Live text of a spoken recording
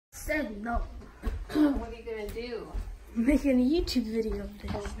said no. What are you gonna do? Making a YouTube video of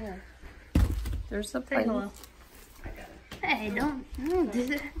this. Oh, here. There's the Say plate. hello. Hey, don't do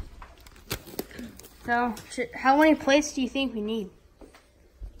that. So, how many plates do you think we need?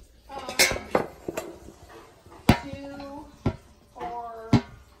 2, 4,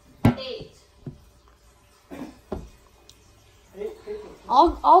 8.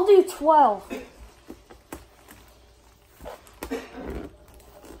 I'll do 12.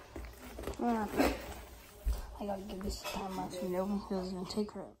 Yeah. I gotta give this time lapse window because it's gonna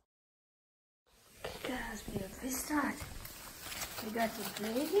take forever. Okay, guys, we have this start. We got the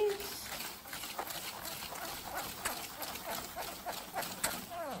gravy.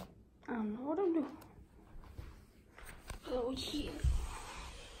 I don't know what I'm doing. Oh, yeah.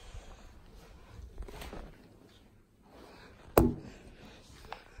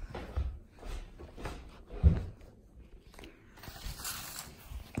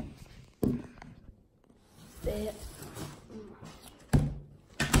 There.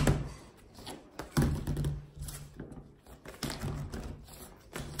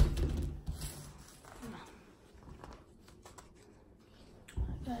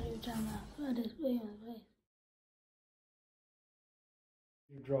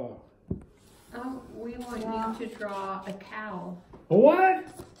 You draw. Oh, we want you to draw a cow. A what?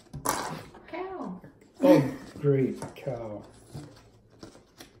 Cow. Oh, great, cow.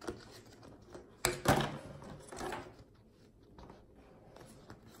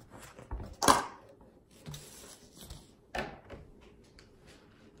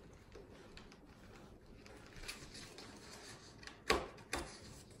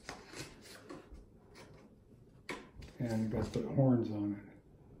 And you got to put horns on it.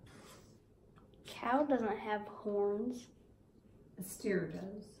 Cow doesn't have horns. A steer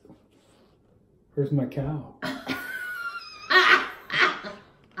does. Where's my cow?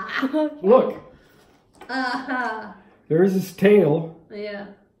 Look, there's his tail. Yeah.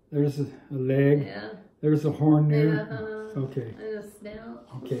 There's a leg. Yeah. There's a horn there. Yeah. Okay. And a snout.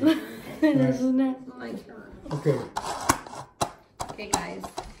 Okay. Isn't it? My turn. Okay. Okay, guys.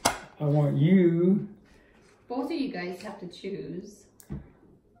 I want you. Both of you guys have to choose.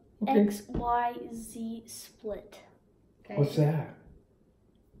 Okay. XYZ split. Okay. What's that?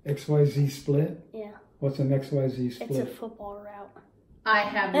 XYZ split? Yeah. What's an XYZ split? It's a football route.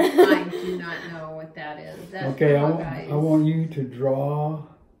 I do not know what that is. That's Okay, guys. I want you to draw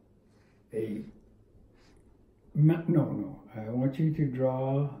a. No. I want you to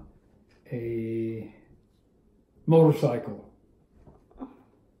draw a motorcycle.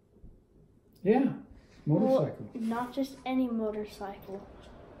 Yeah, motorcycle. Well, not just any motorcycle.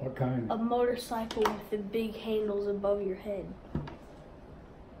 What kind? A motorcycle with the big handles above your head.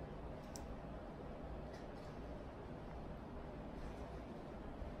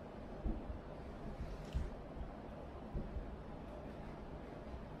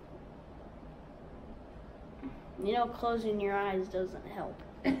 You know, closing your eyes doesn't help.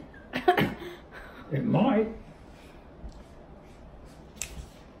 It might.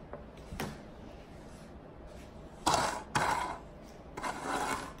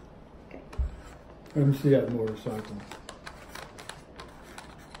 Let me see that motorcycle.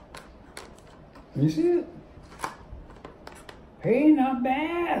 Can you see it? Hey, not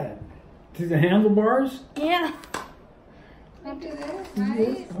bad. See the handlebars? Yeah. I do that,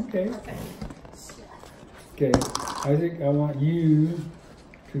 right? Okay. Okay. I think I want you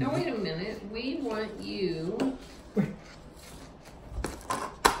to. No, wait a minute. We want you. Wait.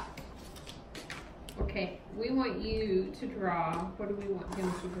 Okay, we want you to draw. What do we want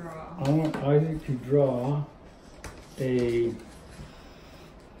him to draw? I want Isaac to draw a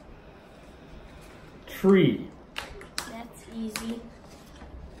tree. That's easy.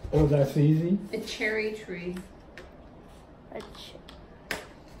 Oh, that's easy? A cherry tree.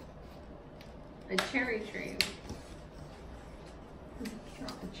 A cherry tree. Draw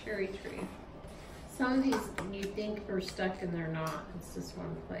a cherry tree. Some of these you think are stuck and they're not. It's just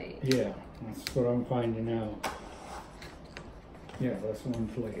one plate. Yeah, that's what I'm finding out. Yeah, that's one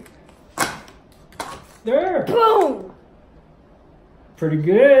plate. There! Boom! Pretty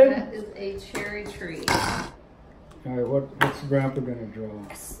good. That is a cherry tree. All right, what's Grandpa gonna draw?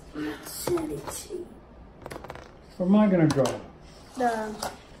 Acidity. What am I gonna draw?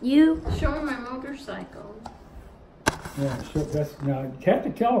 You. Show him my motorcycle. Yeah, sure. That's now. You have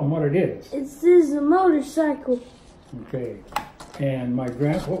to tell him what it is. This is a motorcycle. Okay. And my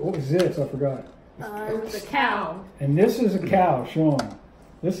what was this? I forgot. It was a cow. And this is a cow. Show him.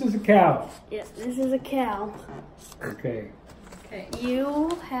 This is a cow. Yeah, this is a cow. Okay. Okay. You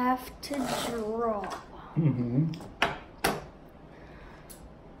have to draw. Mm-hmm.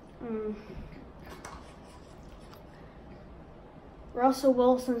 Russell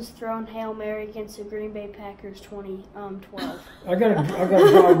Wilson's thrown Hail Mary against the Green Bay Packers 2012. I gotta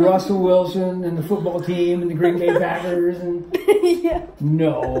draw Russell Wilson and the football team and the Green Bay Packers and Yeah.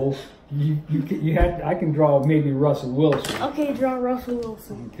 no, you had I can draw maybe Russell Wilson. Okay, draw Russell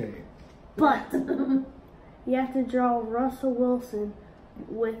Wilson. Okay. But you have to draw Russell Wilson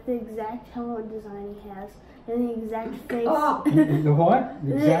with the exact helmet design he has and the exact face. Oh. The what?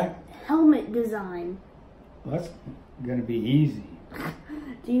 The exact. Helmet design. Well, that's gonna be easy.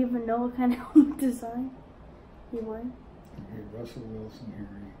 Do you even know what kind of helmet design he wears? Okay, Russell Wilson,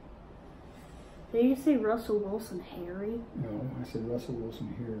 Harry. Did you say Russell Wilson Harry? No, I said Russell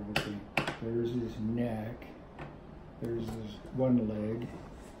Wilson here. Okay. There's his neck. There's his one leg.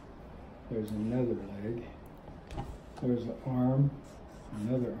 There's another leg. There's an arm,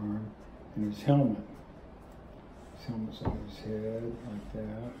 another arm, and his helmet. His helmet's on his head like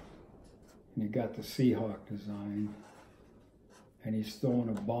that. And he got the Seahawk design. And he's throwing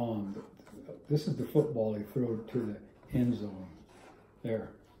a bomb. This is the football he threw to the end zone. There.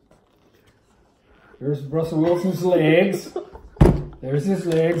 There's Russell Wilson's legs. There's his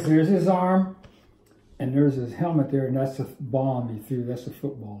legs. There's his arm. And there's his helmet there, and that's the bomb he threw. That's the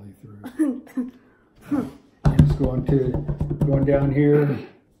football he threw. And it's going down here.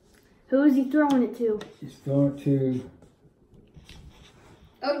 Who is he throwing it to? He's throwing it to.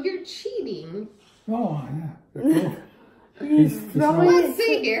 Oh, you're cheating. Oh, yeah. He's throwing throwing, it.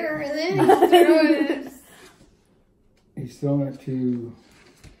 See here, and then he's throwing it. he's throwing it to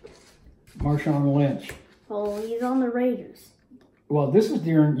Marshawn Lynch. Oh, he's on the Raiders. Well, this was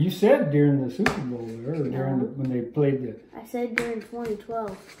during, you said during the Super Bowl there, or during the, when they played the, I said during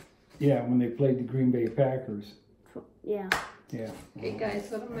 2012. yeah, when they played the Green Bay Packers. Yeah. Yeah. Okay, guys,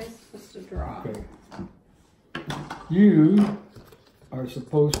 what am I supposed to draw? Okay. You are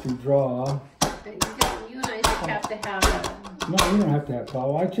supposed to draw. You and I have to have a. No, you don't have to have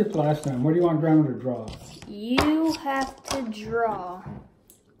foul. I chipped last time. What do you want Grandma to draw? You have to draw.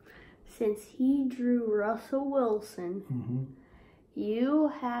 Since he drew Russell Wilson, Mm-hmm.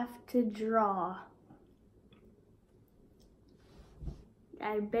 you have to draw.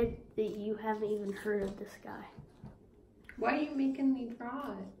 I bet that you haven't even heard of this guy. Why are you making me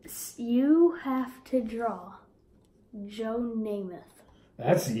draw it? You have to draw Joe Namath.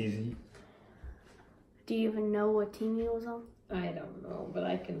 That's easy. Do you even know what team he was on? I don't know, but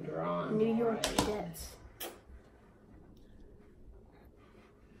I can draw him. New York alright. Jets.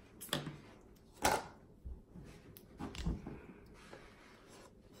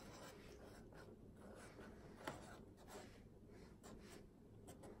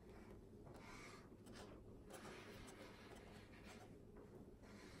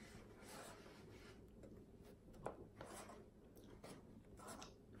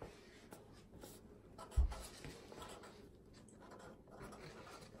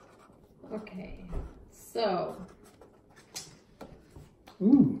 Okay, so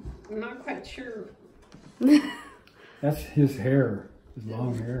Ooh, I'm not quite sure. that's his hair, his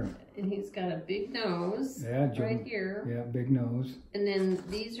long hair. And he's got a big nose Yeah, Joe. right here. Yeah, big nose. And then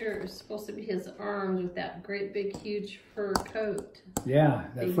these are supposed to be his arms with that great big huge fur coat. Yeah,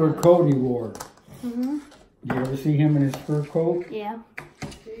 that Big fur nose. coat he wore. Mm-hmm. Did you ever see him in his fur coat? Yeah,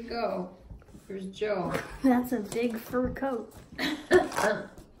 There you go. There's Joe. that's a big fur coat.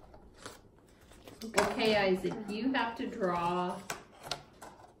 Okay, Isaac, you have to draw.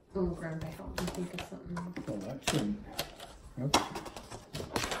 Oh, Grandpa, help me think of something. Oh, that shouldn't. Oops.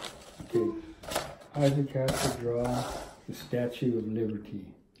 Okay. Isaac has to draw the Statue of Liberty.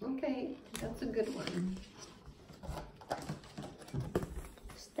 Okay, that's a good one.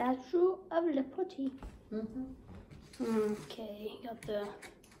 Statue of Liberty. Mm-hmm. Okay, got the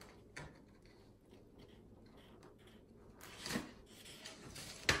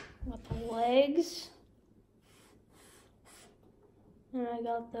legs, and I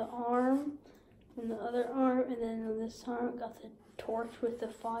got the arm, and the other arm, and then on this arm got the torch with the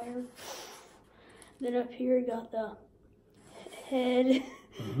fire. Then up here got the head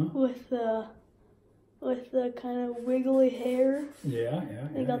with the kind of wiggly hair. Yeah.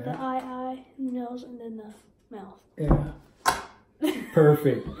 I got the eye, nose, and then the mouth. Yeah.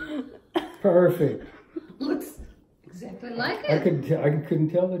 Perfect. Perfect. Looks exactly like I it. I couldn't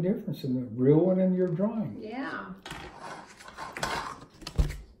tell the difference in the real one and your drawing. Yeah.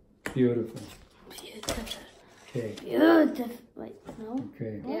 Beautiful. Beautiful. Okay. Beautiful. Wait, no.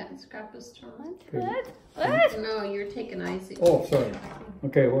 Okay. Yeah, it's Grandpa's turn. What? What? No, you're taking Isaac. Oh, sorry.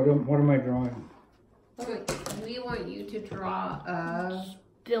 Okay. What am I drawing? Oh, wait, we want you to draw a.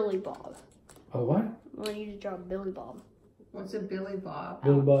 Billy Bob. A what? I want you to draw Billy Bob. What's a Billy Bob?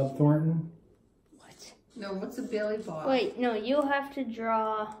 Billy Bob Thornton. What? No, what's a Billy Bob? Wait, no, you'll have to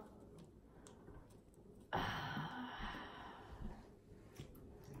draw.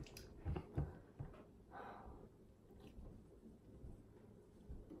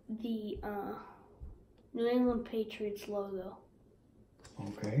 The New England Patriots logo.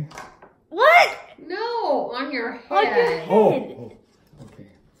 Okay. What? No, on your head. On your head. Oh, okay.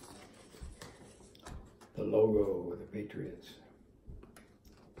 The logo of the Patriots.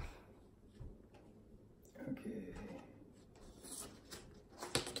 Okay.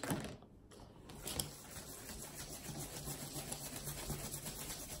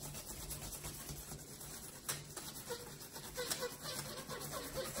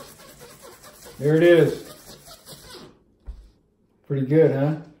 There it is. Pretty good,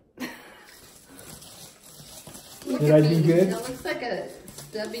 huh? Look Did at I do me. good? That looks like a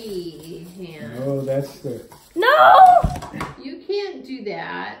stubby hand. Oh, that's the... No! You can't do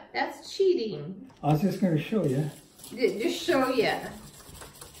that. That's cheating. I was just going to show you. Just show you.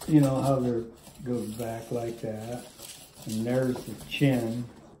 You know how there goes back like that. And there's the chin.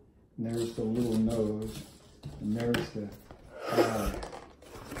 And there's the little nose. And there's the eye.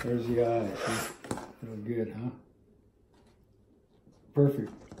 There's the eye. See? Real good, huh?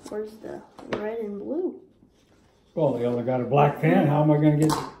 Perfect. Where's the red and blue? Well, they only got a black pen. How am I going to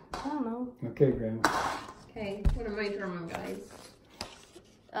get... I don't know. Okay, Grandma. Okay, what am I drawing, guys?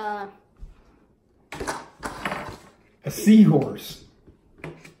 A seahorse.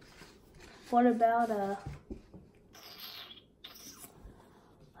 What about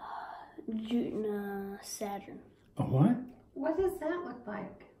Saturn? A what? What does that look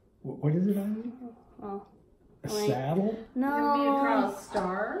like? What is it, Ivy? Oh, A wait. saddle? You want me to draw no, a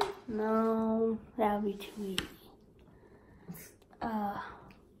star? no, that would be too easy.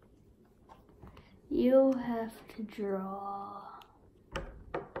 You have to draw.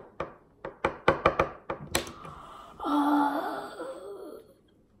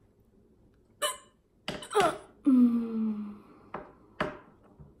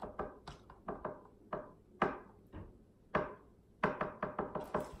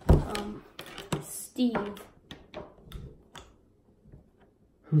 Steve.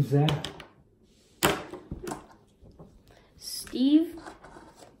 Who's that? Steve,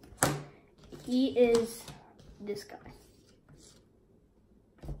 he is this guy.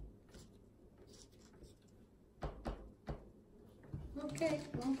 Okay,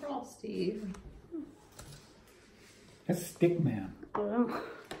 we'll draw Steve. That's Stickman. Oh.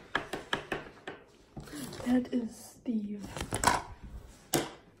 That is Steve.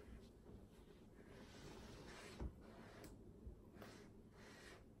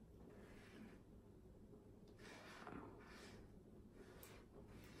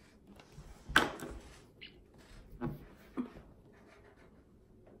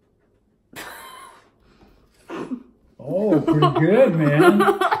 Oh, pretty good, man.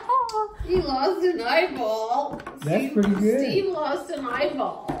 He lost an eyeball. That's pretty good. Steve lost an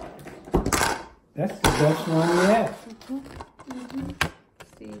eyeball. That's the best one yet.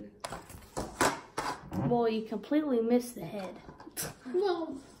 Steve. Well, you completely missed the head.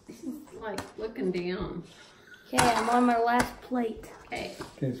 Well, he's like looking down. Okay, I'm on my last plate. Okay.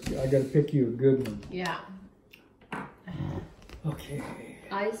 I got to pick you a good one. Yeah. Okay.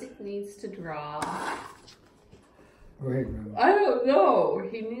 Isaac needs to draw. Go ahead, Grandma. I don't know.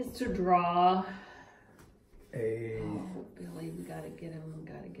 He needs to draw. A... Oh, Billy, we gotta get him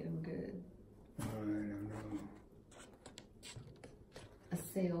good. I don't know. A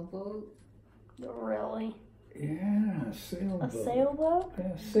sailboat. Really? Yeah, a sailboat. A sailboat?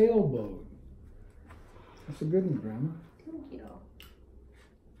 Yeah, sailboat. That's a good one, Grandma. Thank you.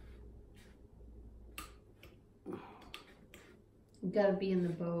 You gotta be in the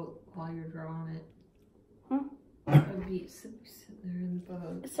boat while you're drawing it. Huh? Gotta be sitting there in the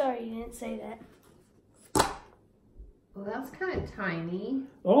boat. Sorry, you didn't say that. Well, that's kind of tiny.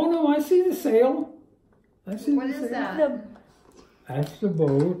 Oh, no, I see the sail. I see What the is sail. that? The, That's the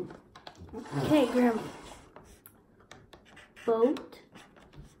boat. okay, Grandma. Boat,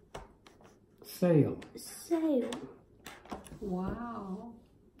 Sail. sail. Wow.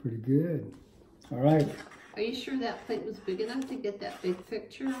 Pretty good. All right. Are you sure that plate was big enough to get that big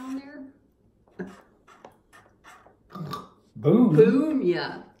picture on there? Boom. Boom,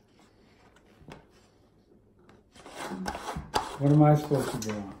 yeah. What am I supposed to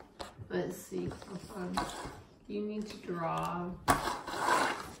draw? Let's see. You need to draw.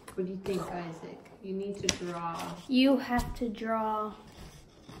 What do you think, Isaac? You need to draw. You have to draw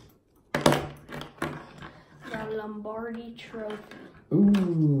the Lombardi Trophy.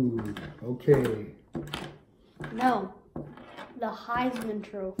 Ooh, okay. No, the Heisman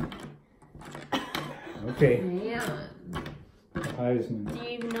Trophy. Okay, Man. Heisman. Do you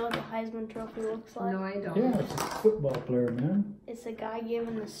even know what the Heisman Trophy looks like? No, I don't. Yeah, it's a football player, man. It's a guy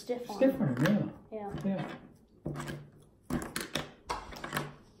given the stiff arm. Stiff arm, Yeah. yeah.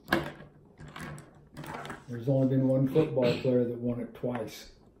 There's only been one football player that won it twice,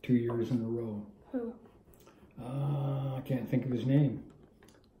 2 years in a row. Who? I can't think of his name.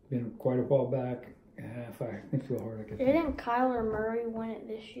 Been quite a while back. If I think so hard, I could think. Didn't Kyler Murray win it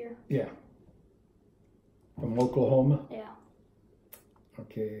this year? Yeah. From Oklahoma. Yeah.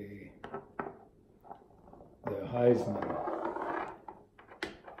 Okay. The Heisman.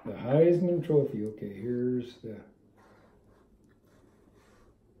 The Heisman Trophy. Okay, here's the.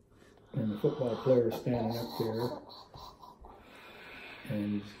 And the football player standing up there.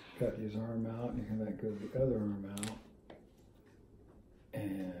 And he's got his arm out, and then that goes the other arm out.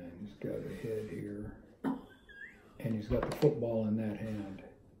 And he's got a head here. And he's got the football in that hand.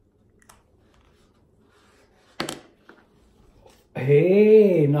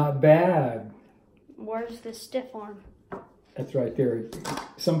 Hey, not bad. Where's the stiff arm? That's right there.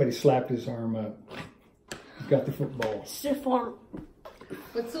 Somebody slapped his arm up. He's got the football. Stiff arm.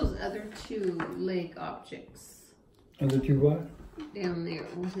 What's those other two leg objects Other two what? down there?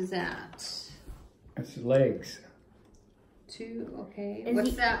 What is that? That's the legs. Two, okay. Is What's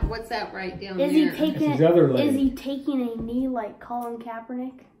he- that? What's that right down Is there? he taking? That's his other leg. Is he taking a knee like Colin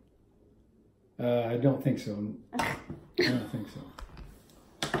Kaepernick? I don't think so. I don't think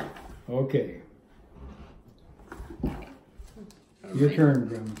so. Okay. Your turn,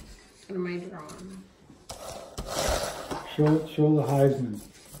 Grim. What am I drawing? Show the Heisman.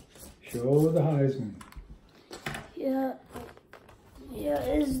 Show the Heisman. Yeah. Yeah,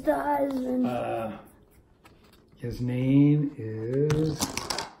 it's the Heisman. His name is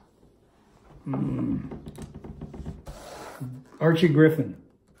Archie Griffin.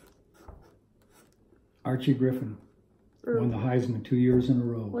 Archie Griffin won the Heisman 2 years in a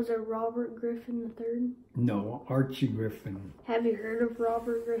row. Was it Robert Griffin III? No, Archie Griffin. Have you heard of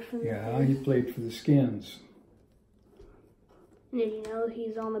Robert Griffin? Yeah, III? he played for the Skins. Did you know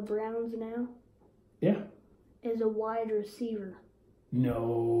he's on the Browns now? Yeah. As a wide receiver.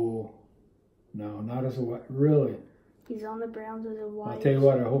 No, not as a wide. Really? He's on the Browns as a wide. I'll tell you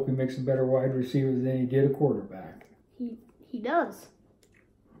what. I hope he makes a better wide receiver than he did a quarterback. He does.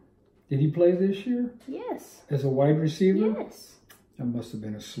 Did he play this year Yes. as a wide receiver? Yes. I must have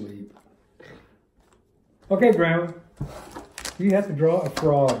been asleep. Okay, Graham. You have to draw a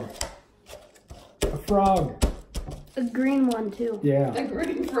frog. A frog. A green one too. Yeah. The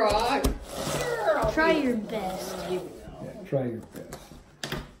green frog. Sure, Try your best. Yeah, try your best.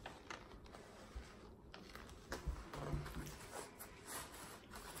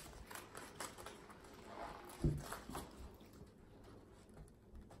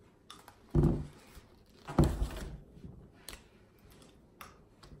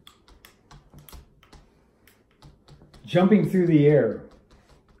 Jumping through the air.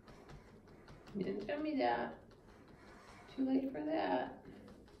 You didn't tell me that. Too late for that.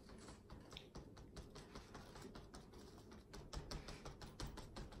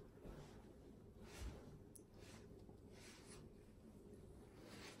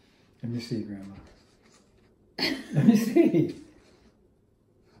 Let me see, Grandma. Let me see.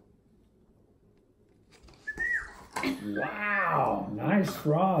 Wow, nice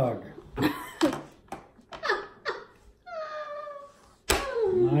frog.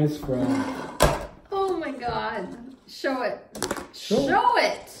 Nice frog. Oh my God. Show it. Show Show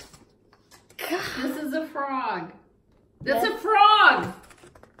it. This is a frog. That's a frog.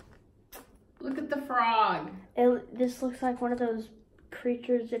 Look at the frog. This looks like one of those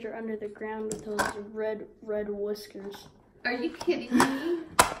creatures that are under the ground with those red whiskers. Are you kidding me?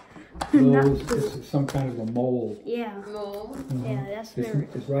 This is some kind of a mole. Yeah. No. Yeah, that's It's, very.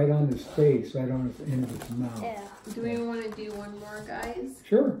 it's right on his face, right on his end of his mouth. Yeah. Do we want to do one more, guys?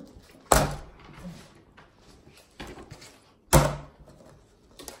 Sure.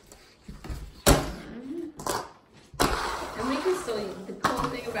 And we can still, the cool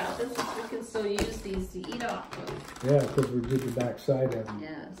thing about this is we can still use these to eat off of. Yeah, because we did the back side of them.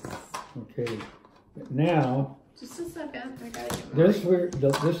 Yes. Okay. But now, Just a second. I gotta get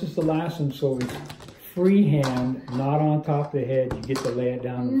this is the last one, so it's freehand, not on top of the head. You get to lay it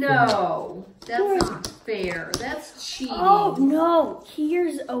down. in front. No, that's not fair. That's cheating. Oh no!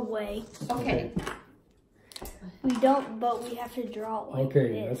 Here's a way. Okay. We don't, but we have to draw it like Okay,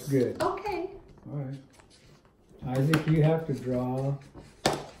 this. that's good. Okay. All right. Isaac, you have to draw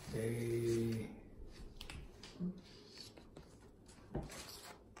a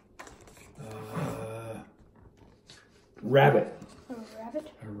Rabbit. A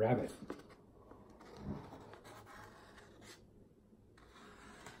rabbit? A rabbit.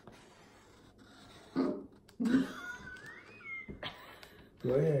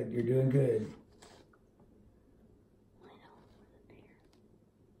 Go ahead, you're doing good.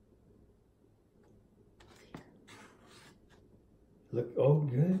 Look, oh,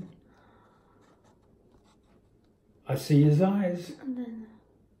 good. I see his eyes. And then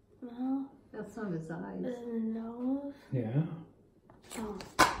mouth. That's not his eyes. And then nose. Yeah. Oh.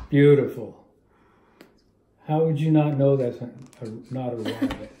 Beautiful. How would you not know that's not a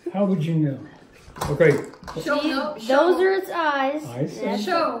rabbit? How would you know? Okay. Show, See, no, those show. are its eyes. I see. That's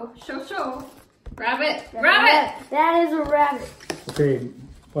Show. Rabbit. a Rabbit. That is a rabbit. Okay,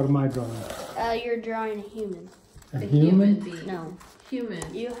 what am I drawing? You're drawing a human. A A human? being. No.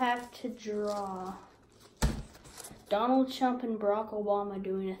 Human. You have to draw Donald Trump and Barack Obama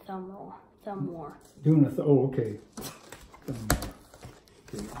doing a thumb war. Doing oh, okay. Okay,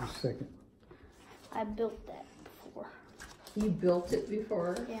 just a second. I built that before. You built it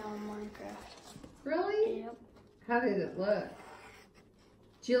before? Yeah, on Minecraft. Really? Yep. How did it look?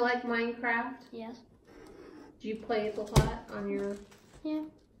 Do you like Minecraft? Yes. Do you play it a lot on your... Yeah.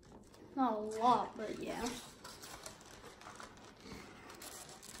 Not a lot, but yeah.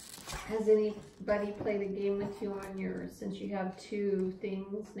 Has anybody played a game with you on yours, since you have 2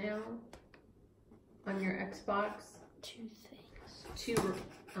 things now? On your Xbox? 2 things. 2,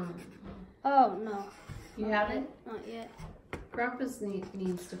 Oh, no. you haven't? Not yet. Grandpa's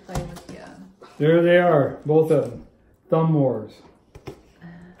needs to play with you. There they are, both of them. Thumb wars.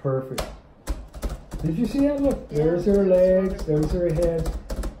 Perfect. Did you see that? Look, there's their legs, there's their heads.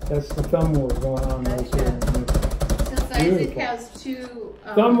 That's the thumb war going on right there. Since Isaac Beautiful. has 2...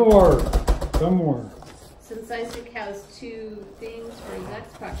 Thumb war. Thumb war. Since Isaac has 2 things for his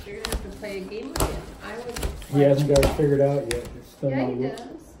Xbox, you're going to have to play a game with him. I would just He hasn't got it figured out yet. It's still Yeah, not he working.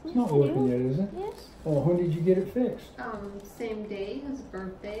 does. It's not working yet, is it? Yes. Oh, when did you get it fixed? Same day, his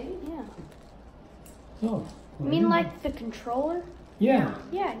birthday. Yeah. Oh. You mean like the controller? Yeah.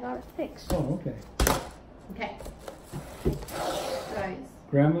 Yeah, I got it fixed. Oh, okay. Okay. Guys,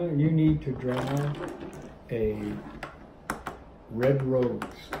 Grandma, you need to draw a red rose.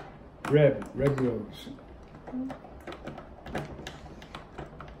 Red rose.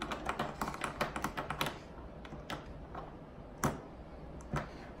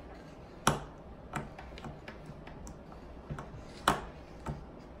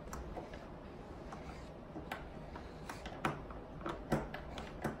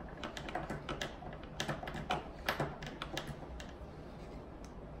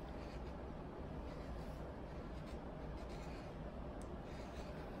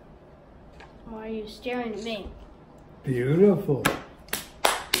 Why are you staring at me? Beautiful.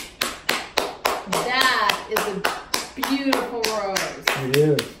 that is a beautiful rose. It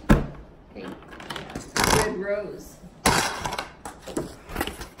is. Okay. Red rose.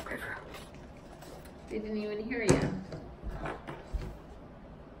 They didn't even hear you.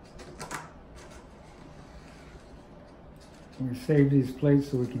 We save these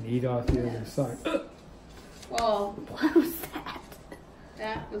plates so we can eat off the other side. Well, What was that?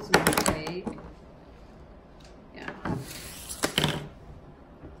 that was a mistake. Yeah.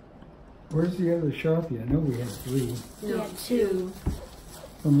 Where's the other Sharpie? I know we had 3. No, Yeah, 2.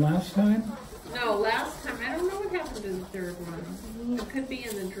 From last time? No, last time, I don't know what happened to the 3rd one. It could be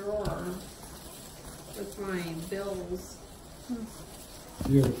in the drawer with my bills.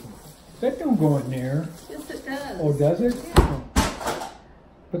 Beautiful. That don't go in there. Yes, it does. Oh, does it? Yeah. Oh.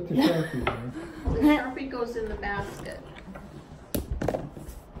 Put the Sharpie there. The Sharpie goes in the basket.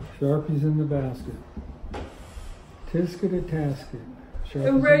 Sharpie's in the basket. Tisket a tasket. A Sharpie's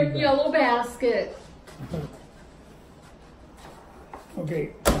in red the yellow basket. basket. Okay.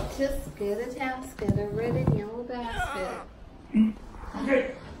 Tisket a tasket, a red and yellow basket.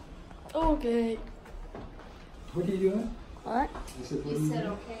 Okay. Okay. What are you doing? What? I said, what You are said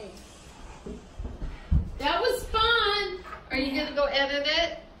doing? okay. That was fun. Are you gonna go edit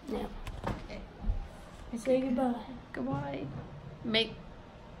it? No. I say goodbye. Goodbye. Make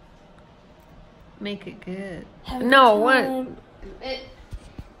it good. Have a No, good what? time. It.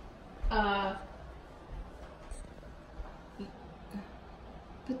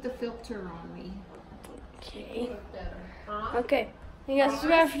 Put the filter on me. Okay. Better. Huh? Okay. You guys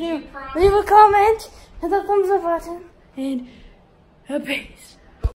subscribe for You new. promise? Leave a comment, hit the thumbs up button, and a peace.